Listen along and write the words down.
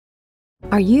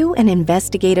Are you an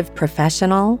investigative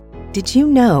professional? Did you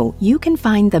know you can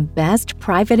find the best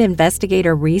private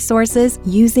investigator resources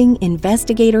using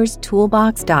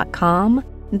investigatorstoolbox.com?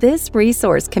 This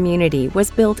resource community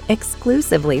was built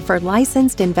exclusively for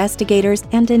licensed investigators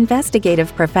and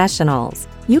investigative professionals.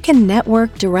 You can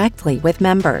network directly with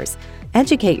members,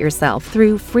 educate yourself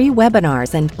through free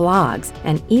webinars and blogs,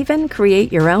 and even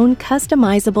create your own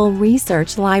customizable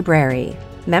research library.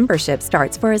 Membership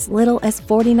starts for as little as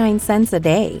 49 cents a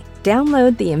day.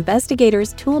 Download the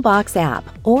Investigators Toolbox app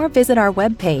or visit our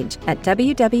webpage at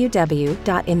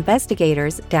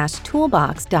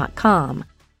www.investigators-toolbox.com.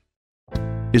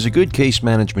 Is a good case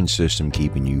management system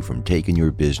keeping you from taking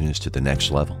your business to the next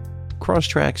level?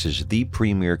 Crosstracks is the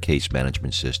premier case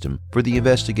management system for the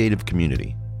investigative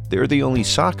community. They're the only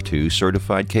SOC 2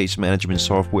 certified case management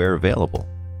software available.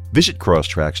 Visit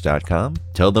crosstracks.com,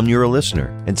 tell them you're a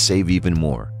listener, and save even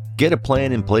more. Get a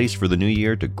plan in place for the new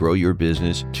year to grow your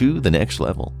business to the next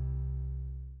level.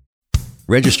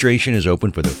 Registration is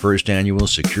open for the first annual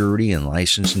Security and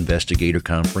Licensed Investigator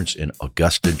Conference in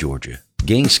Augusta, Georgia.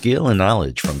 Gain skill and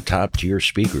knowledge from top-tier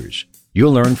speakers.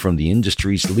 You'll learn from the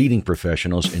industry's leading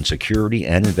professionals in security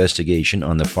and investigation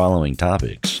on the following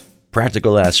topics: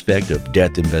 practical aspect of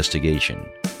death investigation,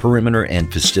 perimeter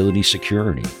and facility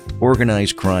security,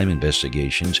 organized crime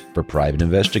investigations for private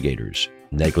investigators,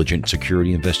 negligent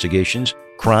security investigations,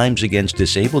 crimes against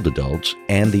disabled adults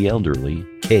and the elderly,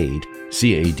 CADE,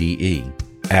 CADE,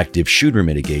 active shooter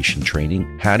mitigation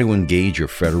training, how to engage your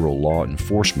federal law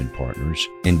enforcement partners,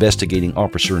 investigating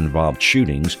officer-involved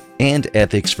shootings, and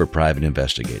ethics for private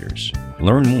investigators.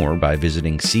 Learn more by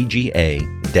visiting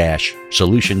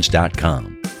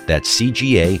cga-solutions.com. That's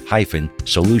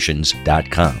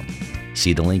cga-solutions.com.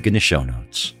 See the link in the show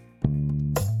notes.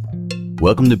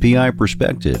 Welcome to PI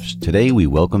Perspectives. Today we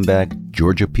welcome back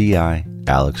Georgia PI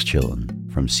Alex Chilton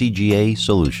from CGA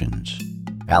Solutions.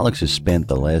 Alex has spent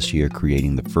the last year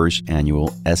creating the first annual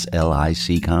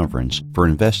SLIC conference for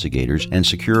investigators and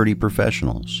security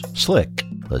professionals, SLIC.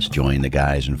 Let's join the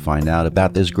guys and find out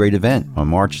about this great event on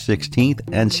March 16th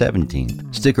and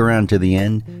 17th. Stick around to the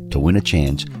end to win a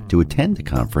chance to attend the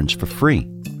conference for free.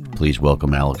 Please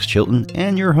welcome Alex Chilton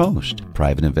and your host,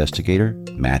 private investigator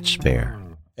Matt Spare.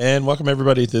 And welcome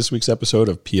everybody to this week's episode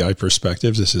of PI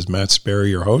Perspectives. This is Matt Spare,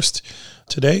 your host.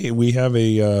 Today we have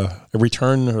a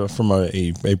return from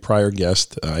a prior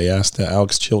guest. I asked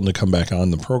Alex Chilton to come back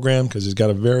on the program because he's got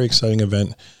a very exciting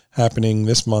event happening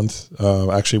this month.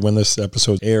 Actually, when this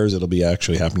episode airs, it'll be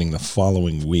actually happening the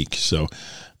following week. So,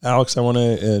 Alex, I want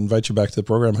to invite you back to the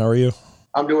program. How are you?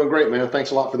 I'm doing great, man.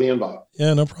 Thanks a lot for the invite.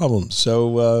 Yeah, no problem.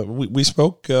 So we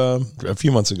spoke a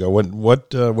few months ago.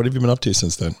 What have you been up to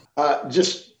since then?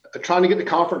 Just trying to get the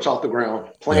conference off the ground,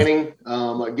 planning,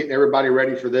 getting everybody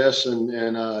ready for this,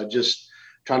 and just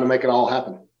trying to make it all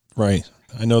happen. Right.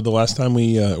 I know the last time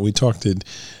we talked,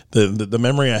 the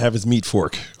memory I have is meat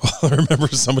fork. I remember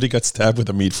somebody got stabbed with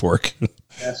a meat fork.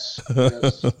 Yes.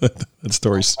 That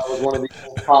story. That was one of the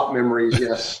top memories.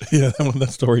 Yes. Yeah,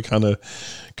 that story kind of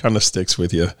sticks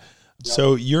with you. Yep.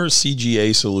 So you're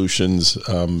CGA Solutions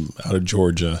out of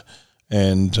Georgia,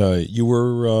 and you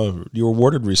were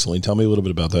awarded recently. Tell me a little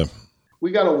bit about that.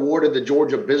 We got awarded the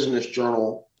Georgia Business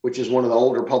Journal, which is one of the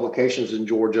older publications in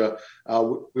Georgia.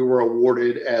 We were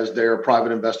awarded as their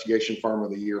private investigation firm of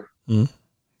the year. Mm-hmm.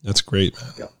 That's great,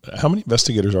 man. Yeah. How many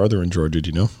investigators are there in Georgia?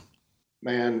 Do you know?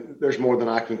 Man, there's more than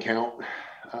I can count.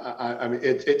 I mean,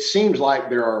 it seems like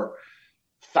there are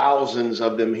thousands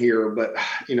of them here, but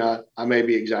I may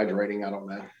be exaggerating. I don't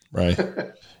know. Right.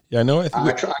 Yeah, I know.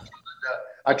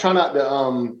 I try not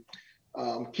to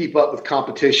keep up with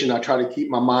competition. I try to keep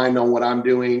my mind on what I'm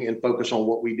doing and focus on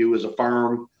what we do as a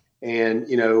firm, and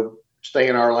stay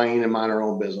in our lane and mind our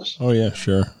own business. Oh yeah,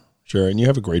 sure. And you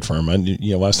have a great firm. And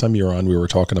last time you were on, we were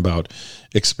talking about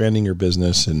expanding your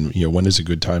business, and when is a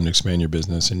good time to expand your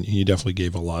business. And you definitely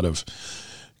gave a lot of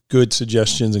good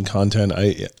suggestions and content.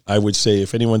 I would say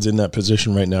if anyone's in that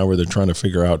position right now where they're trying to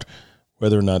figure out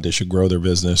whether or not they should grow their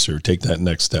business or take that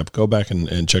next step, go back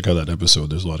and check out that episode.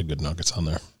 There's a lot of good nuggets on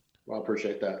there. Well, I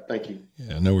appreciate that. Thank you.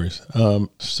 Yeah, no worries.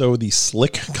 So the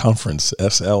SLIC conference,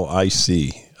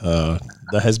 SLIC,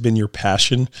 that has been your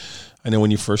passion. I know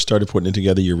when you first started putting it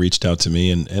together, you reached out to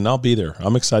me, and I'll be there.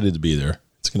 I'm excited to be there.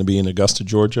 It's going to be in Augusta,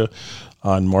 Georgia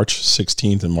on March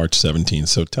 16th and March 17th.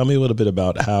 So tell me a little bit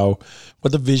about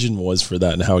what the vision was for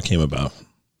that and how it came about.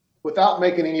 Without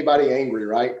making anybody angry,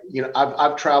 right?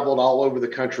 I've traveled all over the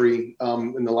country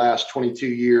in the last 22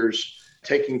 years,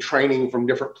 taking training from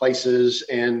different places.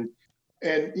 And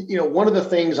one of the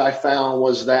things I found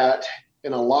was that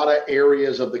in a lot of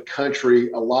areas of the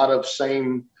country, a lot of the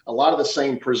same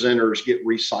presenters get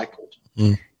recycled.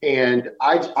 And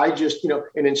I just,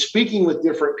 and in speaking with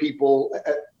different people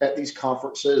at these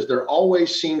conferences, there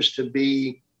always seems to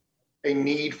be a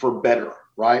need for better,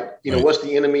 right? What's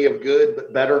the enemy of good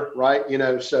but better, right?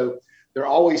 So there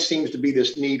always seems to be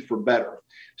this need for better.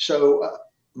 So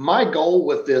my goal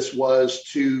with this was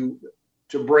to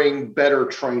bring better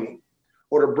training,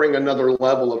 or to bring another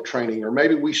level of training, or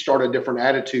maybe we start a different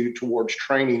attitude towards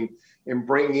training and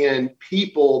bring in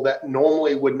people that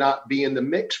normally would not be in the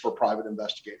mix for private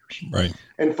investigators. Right.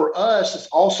 And for us, it's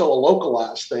also a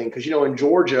localized thing because, in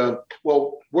Georgia,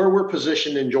 well, where we're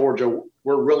positioned in Georgia,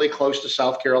 we're really close to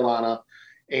South Carolina.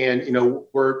 And,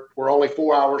 we're only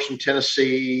 4 hours from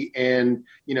Tennessee. And,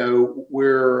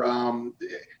 we're and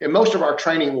most of our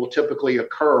training will typically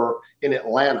occur in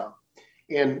Atlanta.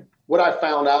 And what I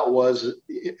found out was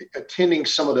attending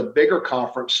some of the bigger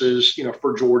conferences,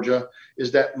 for Georgia,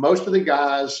 is that most of the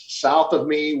guys south of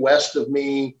me, west of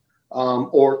me,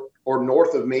 or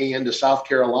north of me into South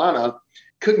Carolina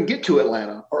couldn't get to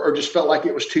Atlanta or just felt like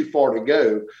it was too far to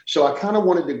go. So I kind of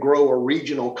wanted to grow a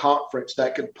regional conference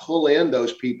that could pull in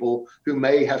those people who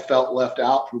may have felt left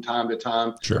out from time to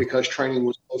time because training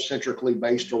was so centrically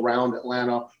based around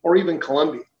Atlanta or even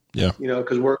Columbia. Yeah.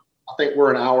 Because I think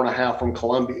we're an hour and a half from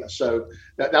Columbia. So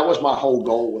that was my whole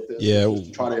goal with this. Yeah.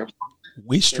 To try to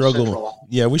we struggle.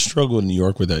 Yeah. We struggle in New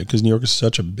York with that because New York is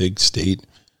such a big state.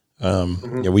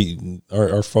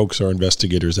 Our folks are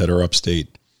investigators that are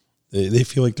upstate. They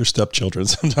feel like they're stepchildren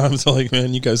sometimes. They're like,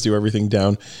 man, you guys do everything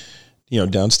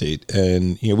downstate.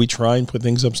 And, we try and put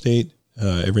things upstate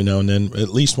every now and then. At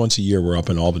least once a year, we're up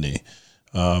in Albany.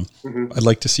 I'd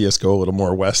like to see us go a little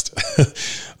more west.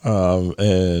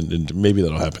 And maybe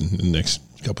that'll happen in the next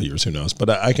couple of years, who knows? But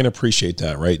I can appreciate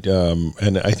that, right?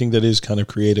 And I think that is kind of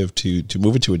creative to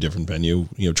move it to a different venue,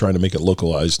 trying to make it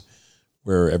localized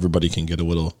where everybody can get a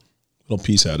little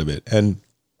piece out of it. And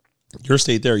your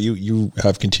state there, you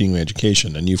have continuing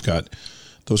education and you've got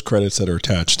those credits that are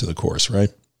attached to the course,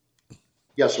 right?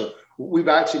 Yes, sir. We've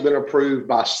actually been approved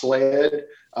by SLED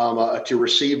to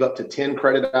receive up to 10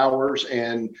 credit hours.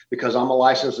 And because I'm a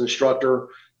licensed instructor,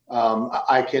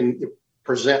 I can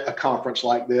present a conference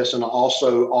like this. And I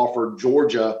also offer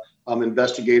Georgia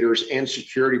investigators and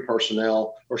security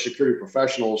personnel or security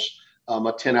professionals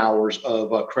 10 hours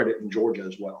of credit in Georgia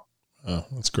as well. Oh,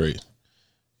 that's great.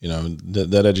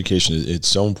 That education, it's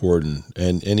so important.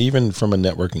 And even from a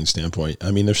networking standpoint,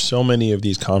 I mean, there's so many of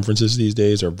these conferences these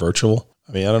days are virtual.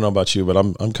 I mean, I don't know about you, but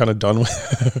I'm kind of done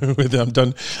with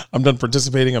it. I'm done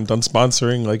participating. I'm done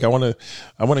sponsoring. Like I want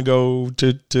to go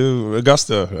to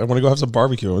Augusta. I want to go have some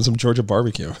barbecue and some Georgia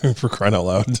barbecue for crying out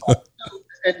loud.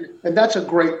 And that's a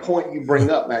great point you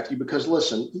bring up, Matthew, because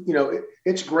listen,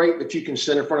 it's great that you can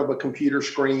sit in front of a computer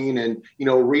screen and,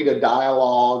 read a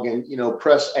dialogue and,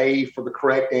 press A for the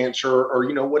correct answer or,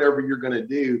 whatever you're going to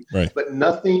do. Right. But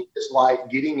nothing is like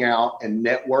getting out and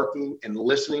networking and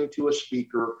listening to a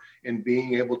speaker and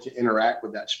being able to interact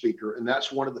with that speaker. And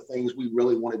that's one of the things we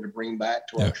really wanted to bring back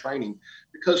to our training,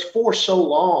 because for so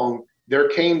long there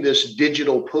came this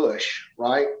digital push,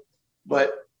 right?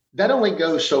 But that only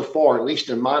goes so far, at least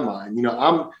in my mind.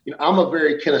 I'm a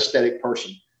very kinesthetic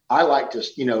person. I like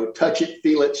to, touch it,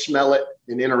 feel it, smell it,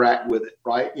 and interact with it,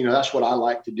 right? That's what I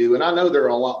like to do. And I know there are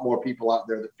a lot more people out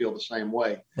there that feel the same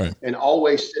way. Right. And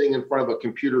always sitting in front of a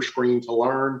computer screen to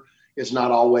learn is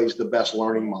not always the best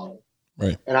learning model.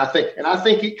 Right. And I think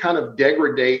it kind of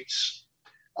degrades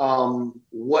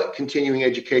what continuing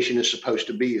education is supposed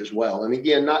to be as well. And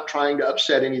again, not trying to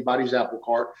upset anybody's apple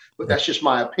cart, but that's just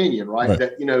my opinion, right?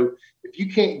 That, if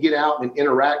you can't get out and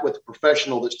interact with the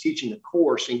professional that's teaching the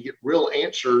course and get real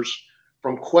answers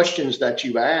from questions that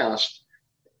you've asked,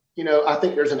 I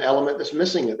think there's an element that's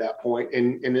missing at that point.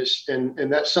 And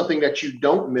that's something that you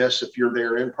don't miss if you're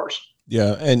there in person.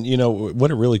 Yeah. And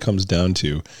what it really comes down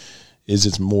to is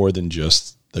it's more than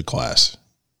just the class.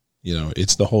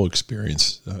 It's the whole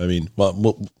experience. I mean,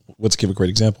 well, let's give a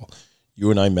great example. You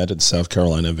and I met at the South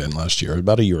Carolina event last year,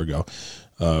 about a year ago,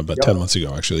 10 months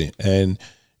ago, actually. And,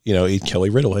 Kelly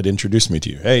Riddle had introduced me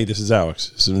to you. Hey, this is Alex.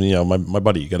 This is, my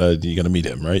buddy. You gotta meet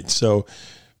him. Right. So,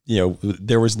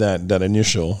 there was that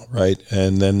initial, right.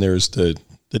 And then there's the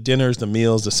dinners, the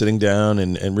meals, the sitting down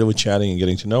and really chatting and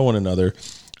getting to know one another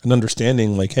and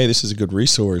understanding like, hey, this is a good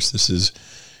resource. This is,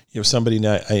 somebody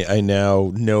I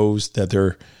now knows that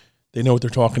they know what they're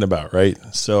talking about, right?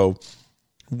 So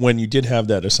when you did have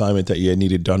that assignment that you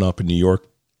needed done up in New York,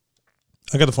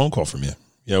 I got a phone call from you.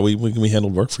 We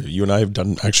handled work for you. You and I have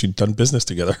done business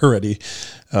together already.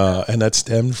 And that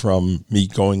stemmed from me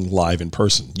going live in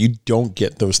person. You don't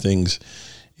get those things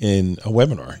in a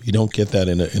webinar. You don't get that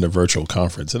in a virtual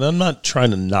conference. And I'm not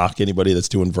trying to knock anybody that's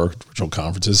doing virtual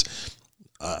conferences.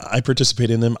 I participate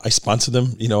in them. I sponsor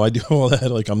them. I do all that.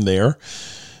 Like I'm there.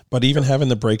 But even having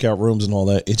the breakout rooms and all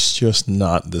that, it's just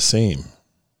not the same.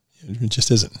 It just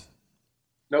isn't.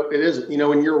 No, it isn't.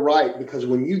 And you're right, because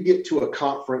when you get to a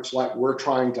conference like we're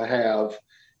trying to have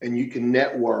and you can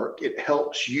network, it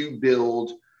helps you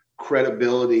build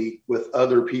credibility with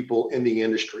other people in the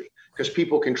industry, because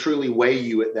people can truly weigh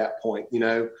you at that point,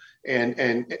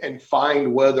 and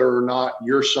find whether or not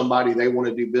you're somebody they want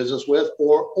to do business with,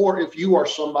 or if you are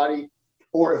somebody,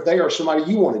 or if they are somebody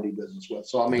you want to do business with.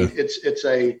 So, I mean, it's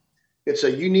a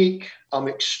unique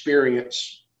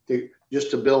experience just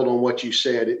to build on what you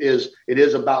said. It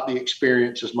is about the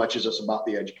experience as much as it's about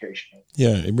the education.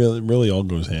 Yeah, it really all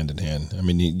goes hand in hand. I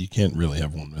mean, you can't really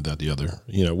have one without the other.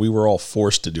 We were all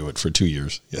forced to do it for 2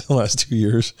 years, the last 2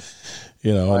 years,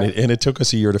 right. and it took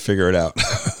us a year to figure it out.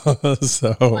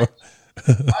 So, right.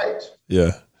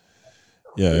 Yeah.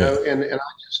 And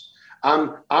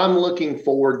I'm looking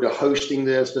forward to hosting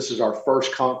this. This is our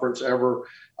first conference ever.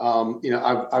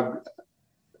 I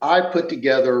put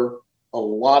together a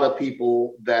lot of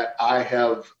people that I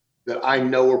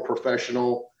know are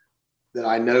professional, that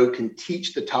I know can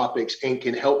teach the topics and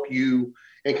can help you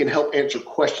and can help answer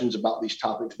questions about these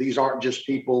topics. These aren't just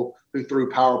people who threw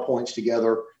PowerPoints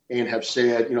together and have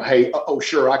said, hey,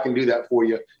 sure, I can do that for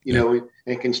you,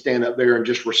 and can stand up there and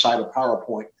just recite a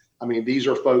PowerPoint. I mean, these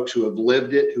are folks who have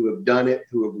lived it, who have done it,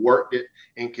 who have worked it,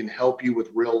 and can help you with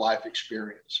real life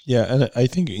experience. Yeah, and I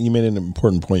think you made an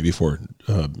important point before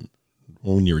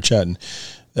when you were chatting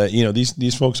that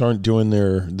these folks aren't doing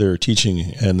their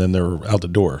teaching and then they're out the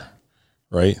door,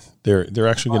 right? They're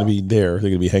actually going to be there. They're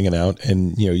going to be hanging out,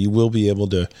 and you will be able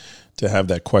to have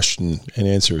that question and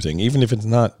answer thing, even if it's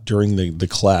not during the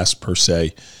class per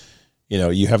se.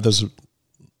 You have those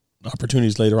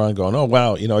opportunities later on going, oh,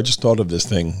 wow, I just thought of this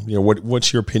thing.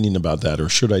 What's your opinion about that? Or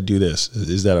should I do this?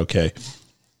 Is that okay?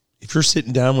 If you're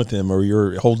sitting down with them or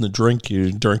you're holding a drink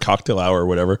during cocktail hour or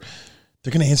whatever,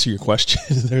 they're going to answer your question.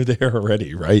 They're there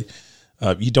already, right?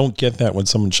 You don't get that when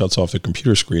someone shuts off the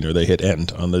computer screen or they hit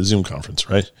end on the Zoom conference,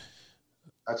 right?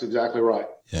 That's exactly right.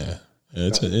 Yeah.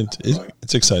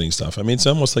 It's exciting stuff. I mean, it's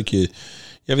almost like you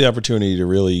have the opportunity to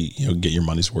really, get your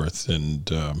money's worth, and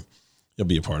you'll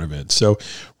be a part of it. So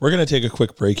we're going to take a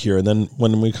quick break here. And then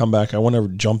when we come back, I want to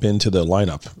jump into the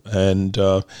lineup, and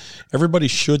everybody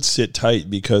should sit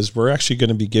tight because we're actually going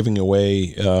to be giving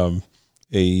away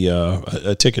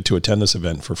a ticket to attend this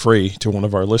event for free to one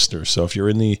of our listeners. So if you're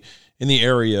in the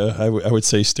area, I would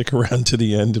say stick around to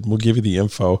the end and we'll give you the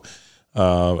info.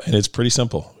 And it's pretty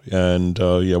simple. And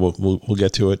we'll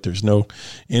get to it. There's no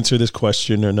answer this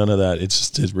question or none of that.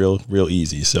 It's real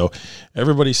easy. So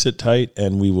everybody sit tight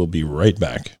and we will be right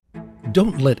back.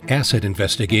 Don't let asset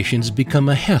investigations become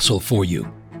a hassle for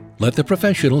you. Let the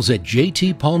professionals at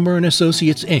JT Palmer &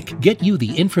 Associates, Inc. get you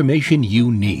the information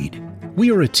you need. We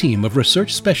are a team of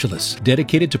research specialists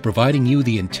dedicated to providing you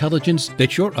the intelligence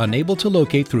that you're unable to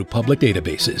locate through public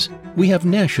databases. We have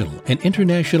national and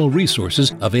international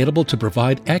resources available to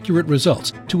provide accurate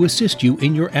results to assist you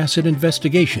in your asset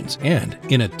investigations and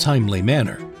in a timely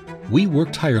manner. We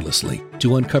work tirelessly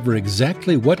to uncover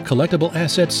exactly what collectible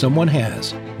assets someone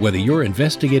has. Whether you're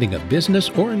investigating a business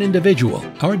or an individual,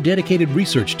 our dedicated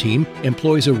research team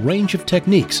employs a range of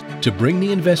techniques to bring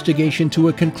the investigation to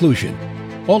a conclusion.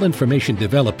 All information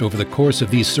developed over the course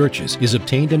of these searches is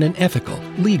obtained in an ethical,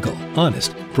 legal,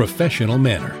 honest, professional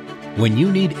manner. When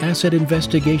you need asset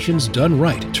investigations done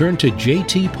right, turn to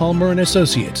JT Palmer &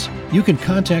 Associates. You can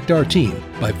contact our team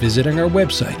by visiting our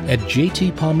website at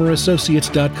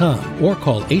jtpalmerassociates.com or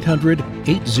call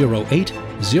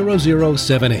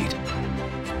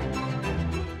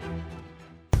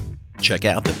 800-808-0078. Check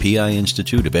out the PI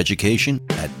Institute of Education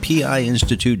at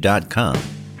piinstitute.com.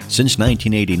 Since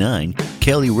 1989,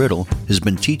 Kelly Riddle has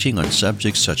been teaching on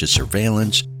subjects such as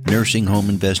surveillance, nursing home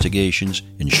investigations,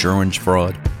 insurance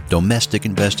fraud, domestic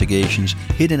investigations,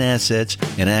 hidden assets,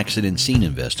 and accident scene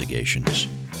investigations.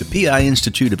 The PI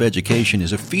Institute of Education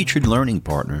is a featured learning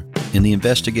partner in the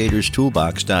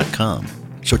investigatorstoolbox.com.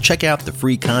 So check out the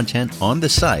free content on the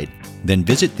site, then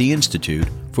visit the Institute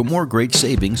for more great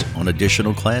savings on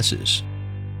additional classes.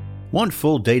 Want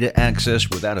full data access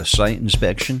without a site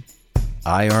inspection?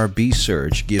 IRB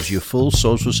Search gives you full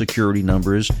Social Security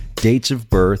numbers, dates of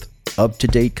birth,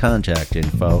 up-to-date contact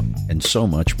info, and so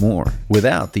much more,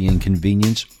 without the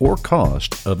inconvenience or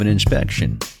cost of an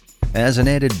inspection. As an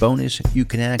added bonus, you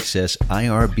can access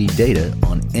IRB data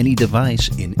on any device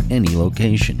in any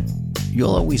location.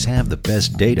 You'll always have the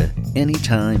best data,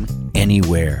 anytime,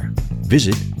 anywhere.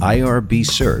 Visit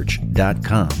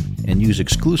irbsearch.com and use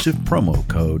exclusive promo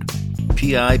code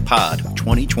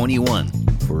PIPOD2021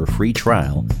 for a free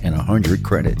trial and 100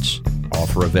 credits.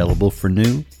 Offer available for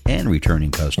new and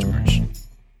returning customers.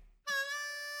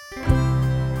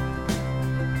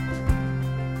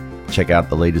 Check out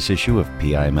the latest issue of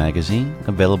PI Magazine,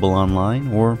 available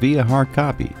online or via hard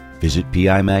copy. Visit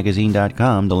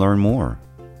PIMagazine.com to learn more.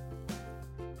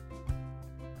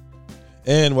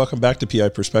 And welcome back to PI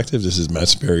Perspective. This is Matt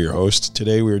Sperry, your host.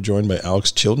 Today we are joined by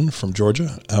Alex Chilton from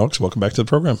Georgia. Alex, welcome back to the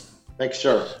program. Thanks,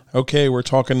 sir. Okay, we're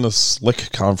talking the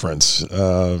SLIC conference.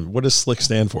 What does SLIC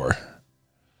stand for?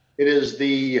 It is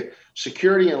the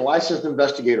Security and Licensed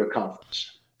Investigator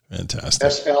Conference. Fantastic.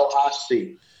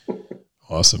 SLIC.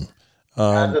 Awesome.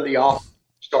 After the office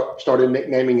started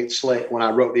nicknaming it SLIC when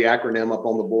I wrote the acronym up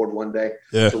on the board one day,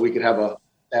 so we could have a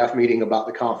staff meeting about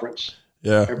the conference.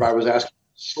 Yeah. Everybody was asking,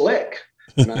 SLIC.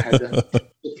 And I had the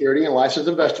Security and Licensed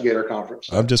Investigator Conference.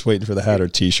 I'm just waiting for the hat or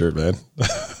T-shirt, man.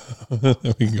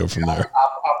 We can go from there.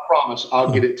 I promise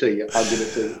I'll get it to you.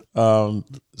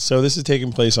 So this is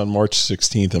taking place on March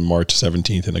 16th and March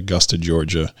 17th in Augusta,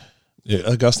 Georgia.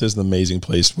 Augusta is an amazing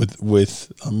place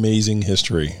with amazing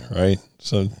history, right?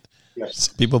 So yes.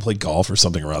 Some people play golf or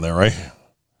something around there, right?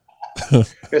 I've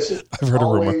heard a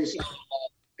rumor.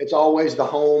 It's always the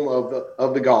home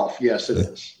of the golf. Yes, it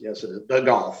is. Yes, it is. The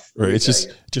golf. Right. It's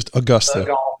just Augusta. The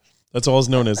golf. That's all it's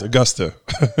known as, Augusta.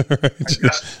 Right?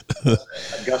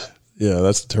 Augusta. Yeah,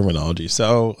 that's the terminology.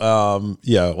 So,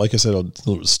 like I said,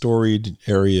 a storied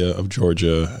area of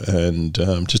Georgia, and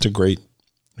just a great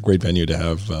venue to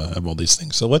have all these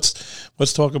things. So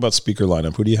let's talk about speaker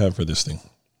lineup. Who do you have for this thing?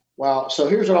 Wow. So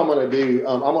here's what I'm going to do.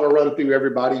 I'm going to run through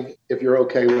everybody, if you're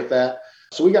okay with that.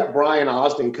 So we got Brian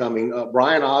Osden coming.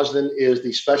 Brian Osden is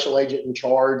the special agent in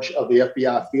charge of the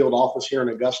FBI field office here in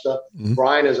Augusta. Mm-hmm.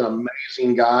 Brian is an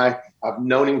amazing guy. I've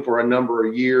known him for a number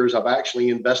of years. I've actually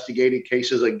investigated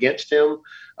cases against him.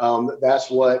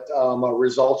 That's what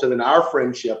resulted in our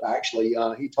friendship, actually.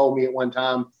 He told me at one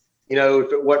time,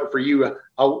 if it wasn't for you,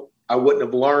 I wouldn't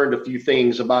have learned a few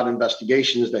things about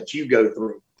investigations that you go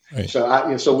through. Right.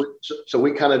 So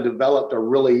we kind of developed a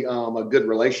really a good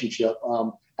relationship.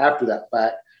 After that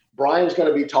fact, Brian's going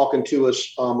to be talking to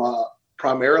us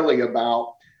primarily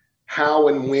about how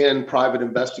and when private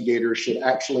investigators should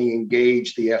actually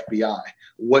engage the FBI,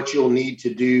 what you'll need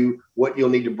to do, what you'll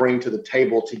need to bring to the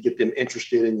table to get them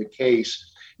interested in your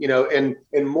case. And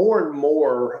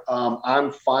more,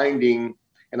 I'm finding,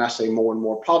 and I say more and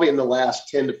more, probably in the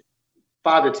last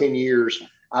 5 to 10 years,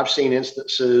 I've seen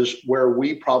instances where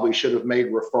we probably should have made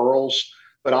referrals,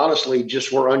 but honestly,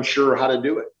 just were unsure how to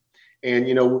do it. And,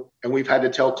 and we've had to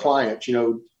tell clients,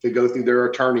 to go through their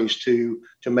attorneys to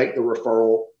make the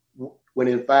referral when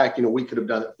in fact, we could have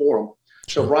done it for them.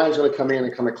 Sure. So Brian's going to come in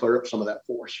and kind of clear up some of that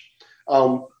for us.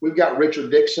 We've got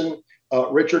Richard Dixon.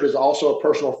 Richard is also a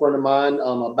personal friend of mine.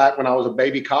 Back when I was a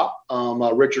baby cop,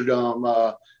 Richard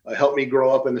helped me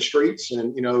grow up in the streets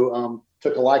and,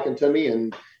 took a liking to me.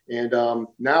 And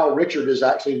now Richard is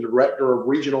actually the director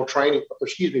of training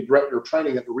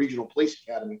at the Regional Police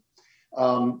Academy.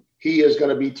 He is going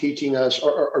to be teaching us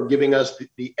or giving us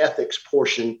the ethics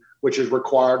portion, which is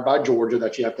required by Georgia,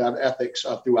 that you have to have ethics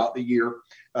throughout the year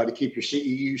to keep your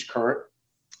CEUs current.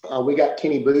 We got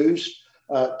Kenny Booz.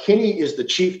 Kenny is the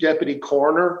chief deputy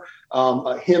coroner.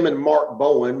 Him and Mark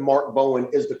Bowen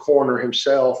is the coroner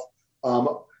himself,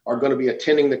 are going to be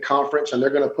attending the conference, and they're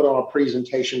going to put on a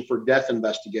presentation for death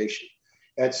investigation.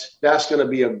 That's going to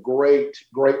be a great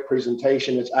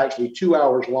presentation. It's actually 2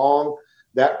 hours long.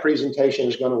 That presentation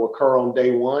is going to occur on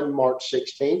day one, March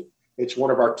 16th. It's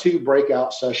one of our 2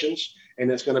 breakout sessions,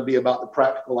 and it's going to be about the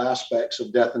practical aspects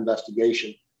of death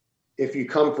investigation. If you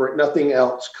come for it, nothing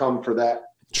else, come for that.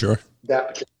 Sure. That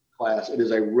particular class. It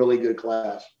is a really good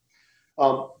class.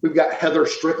 We've got Heather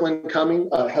Strickland coming.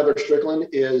 Heather Strickland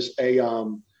is a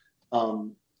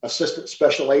assistant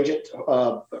special agent.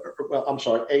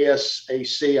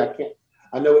 ASAC.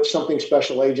 I know it's something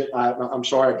special agent. I'm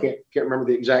sorry, I can't remember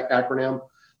the exact acronym.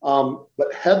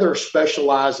 But Heather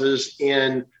specializes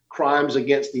in crimes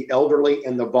against the elderly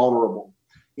and the vulnerable.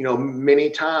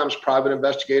 Many times private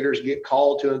investigators get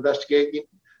called to investigate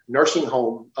nursing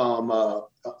home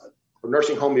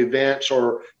events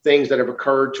or things that have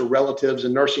occurred to relatives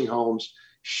in nursing homes.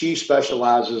 She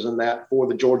specializes in that for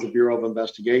the Georgia Bureau of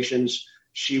Investigations.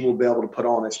 She will be able to put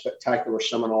on a spectacular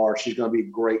seminar. She's going to be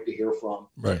great to hear from.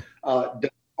 Right. Doug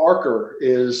Parker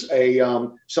is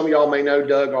some of y'all may know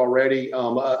Doug already.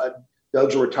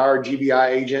 Doug's a retired GBI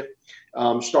agent,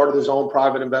 started his own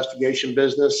private investigation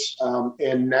business,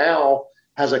 and now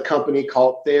has a company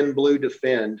called Thin Blue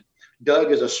Defend.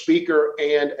 Doug is a speaker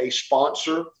and a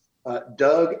sponsor.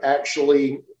 Doug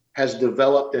actually has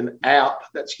developed an app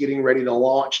that's getting ready to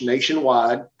launch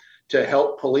nationwide to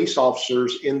help police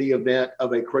officers in the event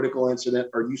of a critical incident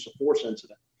or use of force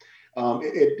incident.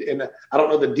 And I don't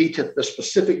know the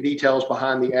specific details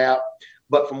behind the app,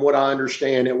 but from what I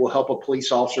understand, it will help a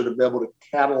police officer to be able to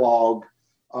catalog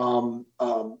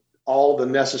all the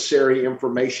necessary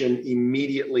information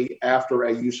immediately after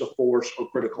a use of force or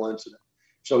critical incident.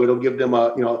 So it'll give them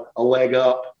a leg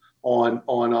up on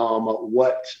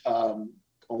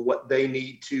what they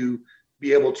need to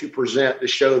be able to present to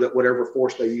show that whatever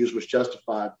force they use was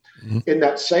justified. Mm-hmm. In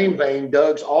that same vein,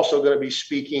 Doug's also going to be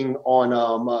speaking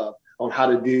on how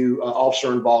to do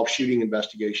officer-involved shooting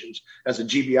investigations. As a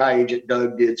GBI agent,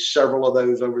 Doug did several of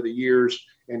those over the years,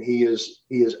 and he is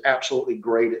absolutely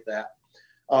great at that.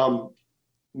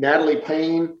 Natalie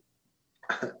Payne,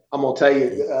 I'm going to tell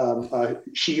you,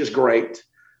 she is great.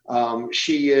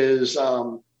 She's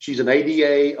an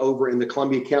ADA over in the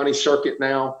Columbia County Circuit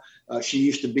now. She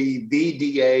used to be the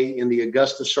DA in the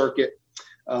Augusta Circuit.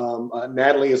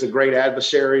 Natalie is a great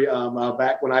adversary.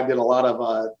 Back when I did a lot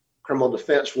of criminal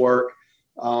defense work,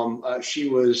 she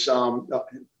was,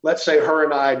 let's say her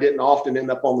and I didn't often end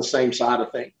up on the same side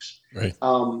of things. Right.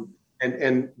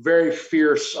 And very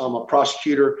fierce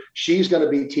prosecutor. She's going to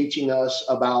be teaching us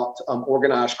about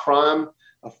organized crime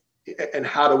and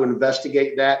how to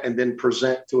investigate that and then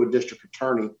present to a district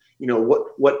attorney.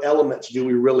 What elements do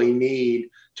we really need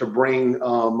to bring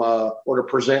or to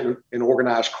present an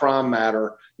organized crime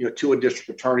matter, to a district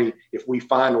attorney if we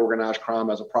find organized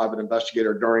crime as a private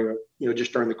investigator during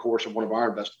the course of one of our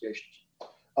investigations.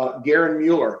 Garen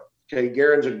Mueller. Okay,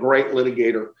 Garen's a great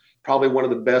litigator, probably one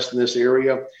of the best in this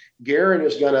area. Garen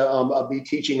is going to be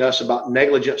teaching us about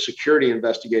negligent security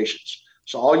investigations.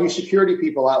 So all you security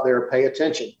people out there, pay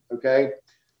attention, okay?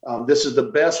 This is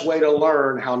the best way to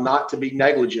learn how not to be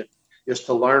negligent, is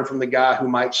to learn from the guy who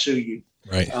might sue you.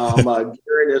 Right. Garen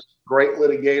is a great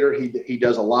litigator. He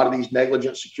does a lot of these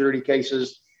negligent security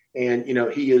cases, and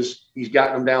he's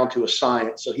gotten them down to a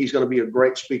science. So he's going to be a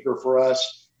great speaker for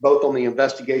us, both on the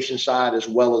investigation side as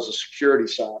well as the security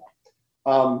side.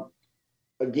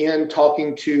 Again,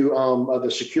 talking to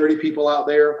the security people out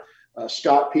there,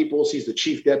 Scott Peoples, he's the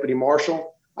Chief Deputy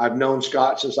Marshal. I've known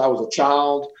Scott since I was a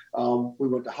child. We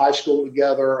went to high school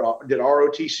together, did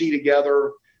ROTC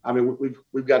together. I mean,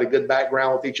 we've got a good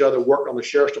background with each other, worked on the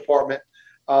Sheriff's Department.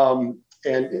 And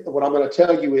what I'm going to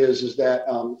tell you is that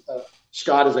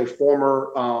Scott is a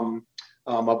former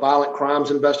a violent crimes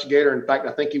investigator. In fact,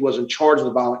 I think he was in charge of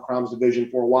the Violent Crimes Division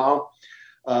for a while.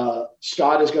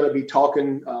 Scott is going to be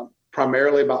talking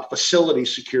primarily about facility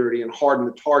security and harden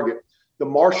the target. The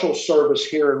Marshal Service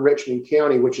here in Richmond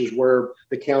County, which is where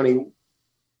the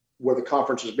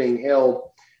conference is being held,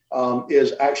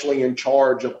 is actually in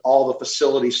charge of all the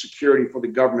facility security for the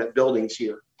government buildings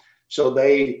here.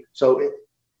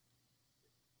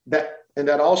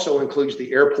 That also includes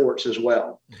the airports as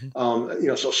well.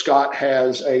 Mm-hmm. So Scott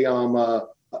has a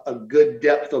good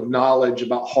depth of knowledge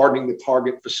about hardening the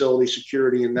target, facility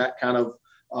security, and that kind of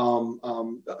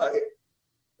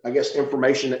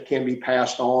information that can be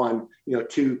passed on,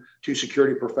 to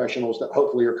security professionals that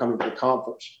hopefully are coming to the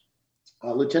conference.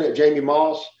 Lieutenant Jamie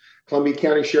Moss, Columbia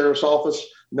County Sheriff's Office,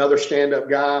 another stand-up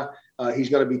guy. He's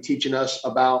going to be teaching us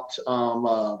about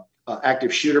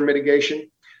active shooter mitigation.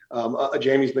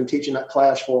 Jamie's been teaching that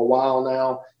class for a while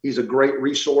now. He's a great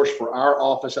resource for our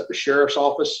office at the Sheriff's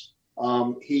Office.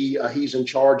 He's in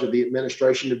charge of the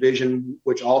Administration Division,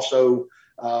 which also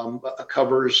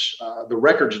covers the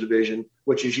Records Division,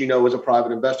 which, as you know, as a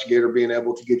private investigator, being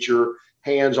able to get your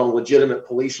hands on legitimate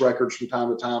police records from time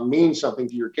to time means something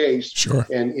to your case. Sure.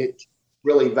 And it's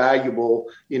really valuable,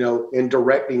 in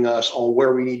directing us on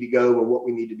where we need to go and what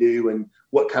we need to do and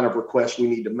what kind of requests we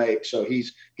need to make. So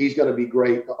he's going to be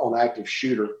great on active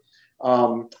shooter.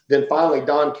 Then finally,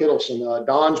 Don Kittleson.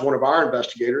 Don's one of our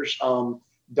investigators.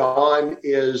 Don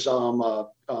is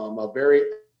very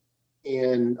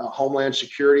in Homeland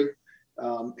Security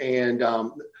and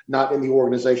not in the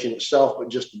organization itself, but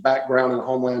just the background in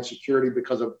Homeland Security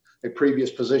because of a previous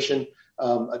position.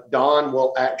 Don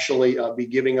will actually be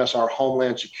giving us our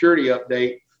Homeland Security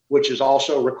update, which is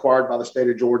also required by the state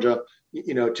of Georgia,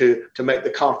 to make the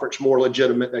conference more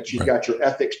legitimate, that you've got your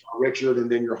ethics by Richard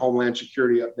and then your Homeland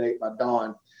Security update by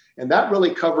Don. And that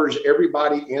really covers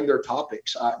everybody and their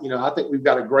topics. I think we've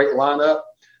got a great lineup.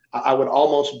 I would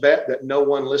almost bet that no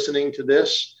one listening to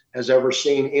this has ever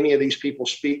seen any of these people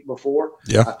speak before.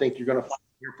 Yeah. I think you're going to find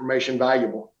the information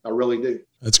valuable. I really do.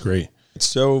 That's great.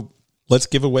 So let's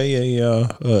give away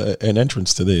an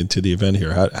entrance to the event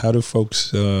here. How do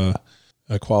folks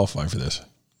qualify for this?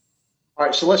 All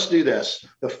right, so let's do this.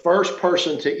 The first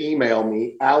person to email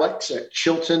me,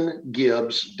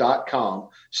 alex@chiltongibbs.com,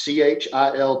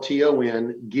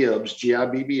 CHILTON Gibbs,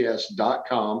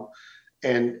 GIBBS.com,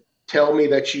 and tell me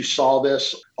that you saw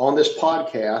this on this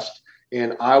podcast,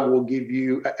 and I will give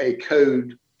you a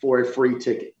code for a free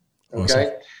ticket. Okay.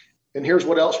 Awesome. And here's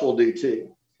what else we'll do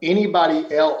too.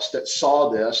 Anybody else that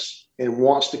saw this and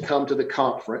wants to come to the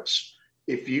conference,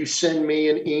 if you send me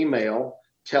an email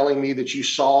telling me that you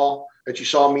saw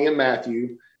me and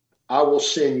Matthew, I will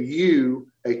send you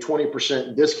a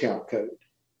 20% discount code.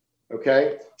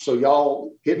 Okay. So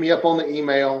y'all hit me up on the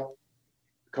email.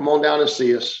 Come on down and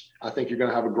see us. I think you're going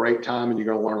to have a great time and you're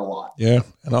going to learn a lot. Yeah.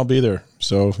 And I'll be there.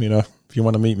 So, if you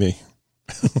want to meet me,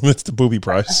 it's the booby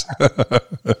price. Come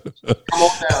on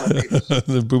down and meet us.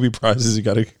 The booby price is you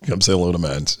got to come say hello to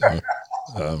man. So,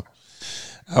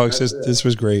 Alex, this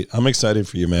was great. I'm excited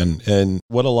for you, man. And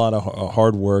what a lot of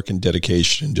hard work and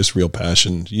dedication, just real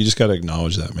passion. You just got to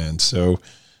acknowledge that, man. So,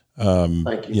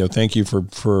 thank you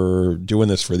for doing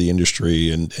this for the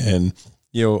industry and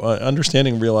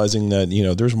understanding, realizing that,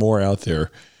 there's more out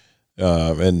there,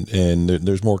 and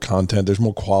there's more content, there's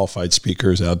more qualified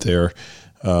speakers out there.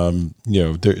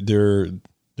 There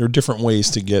are different ways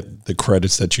to get the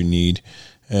credits that you need.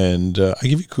 And I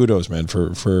give you kudos, man,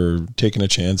 for taking a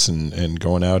chance and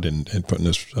going out and putting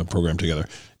this program together.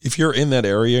 If you're in that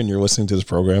area and you're listening to this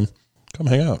program, come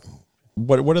hang out.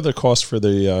 What are the costs for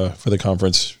the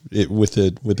conference with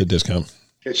the discount?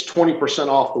 It's 20%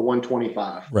 off the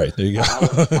 125. Right, there you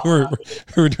go.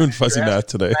 we're doing fuzzy math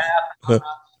today.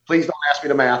 Please don't ask me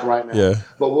the math right now. Yeah,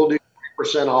 but we'll do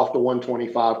 20% off the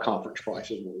 125 conference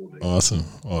price is what we'll do.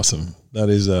 Awesome. That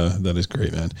is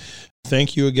great, man.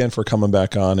 Thank you again for coming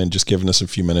back on and just giving us a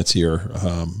few minutes here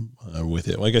with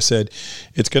it. Like I said,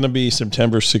 it's going to be March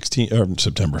 16th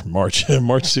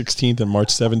and March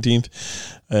 17th.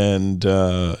 And,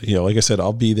 like I said,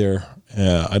 I'll be there.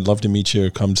 I'd love to meet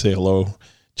you. Come say hello.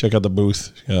 Check out the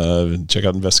booth. Check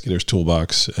out Investigators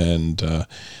Toolbox. And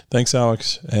thanks,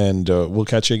 Alex. And we'll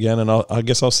catch you again. And I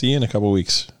guess I'll see you in a couple of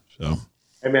weeks. So,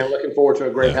 hey, man, looking forward to a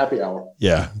great happy hour.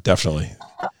 Yeah, definitely.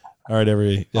 All right,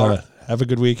 everybody. All right. Have a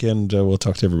good week, and we'll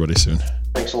talk to everybody soon.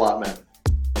 Thanks a lot, man.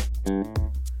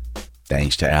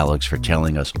 Thanks to Alex for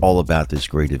telling us all about this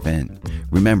great event.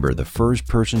 Remember, the first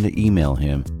person to email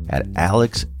him at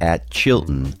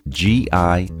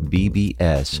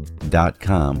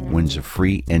alex@chiltongibbs.com wins a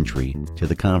free entry to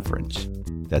the conference.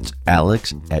 That's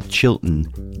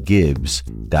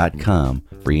alex@chiltongibbs.com,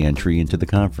 free entry into the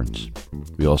conference.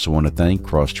 We also want to thank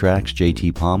Crosstracks,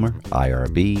 JT Palmer,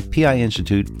 IRB, PI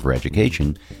Institute for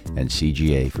Education, and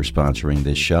CGA for sponsoring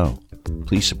this show.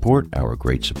 Please support our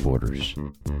great supporters.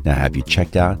 Now, have you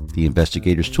checked out the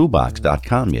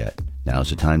investigatorstoolbox.com yet?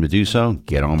 Now's the time to do so.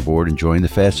 Get on board and join the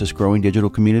fastest growing digital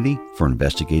community for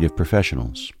investigative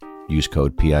professionals. Use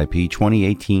code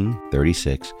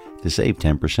PIP201836 to save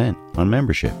 10% on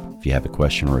membership. If you have a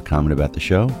question or a comment about the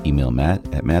show, email Matt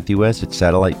at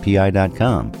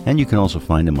matthews@satellitepi.com. And you can also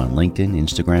find him on LinkedIn,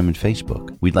 Instagram, and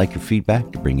Facebook. We'd like your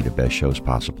feedback to bring you the best shows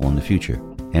possible in the future.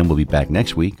 And we'll be back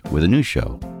next week with a new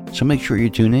show. So make sure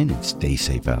you tune in and stay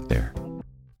safe out there.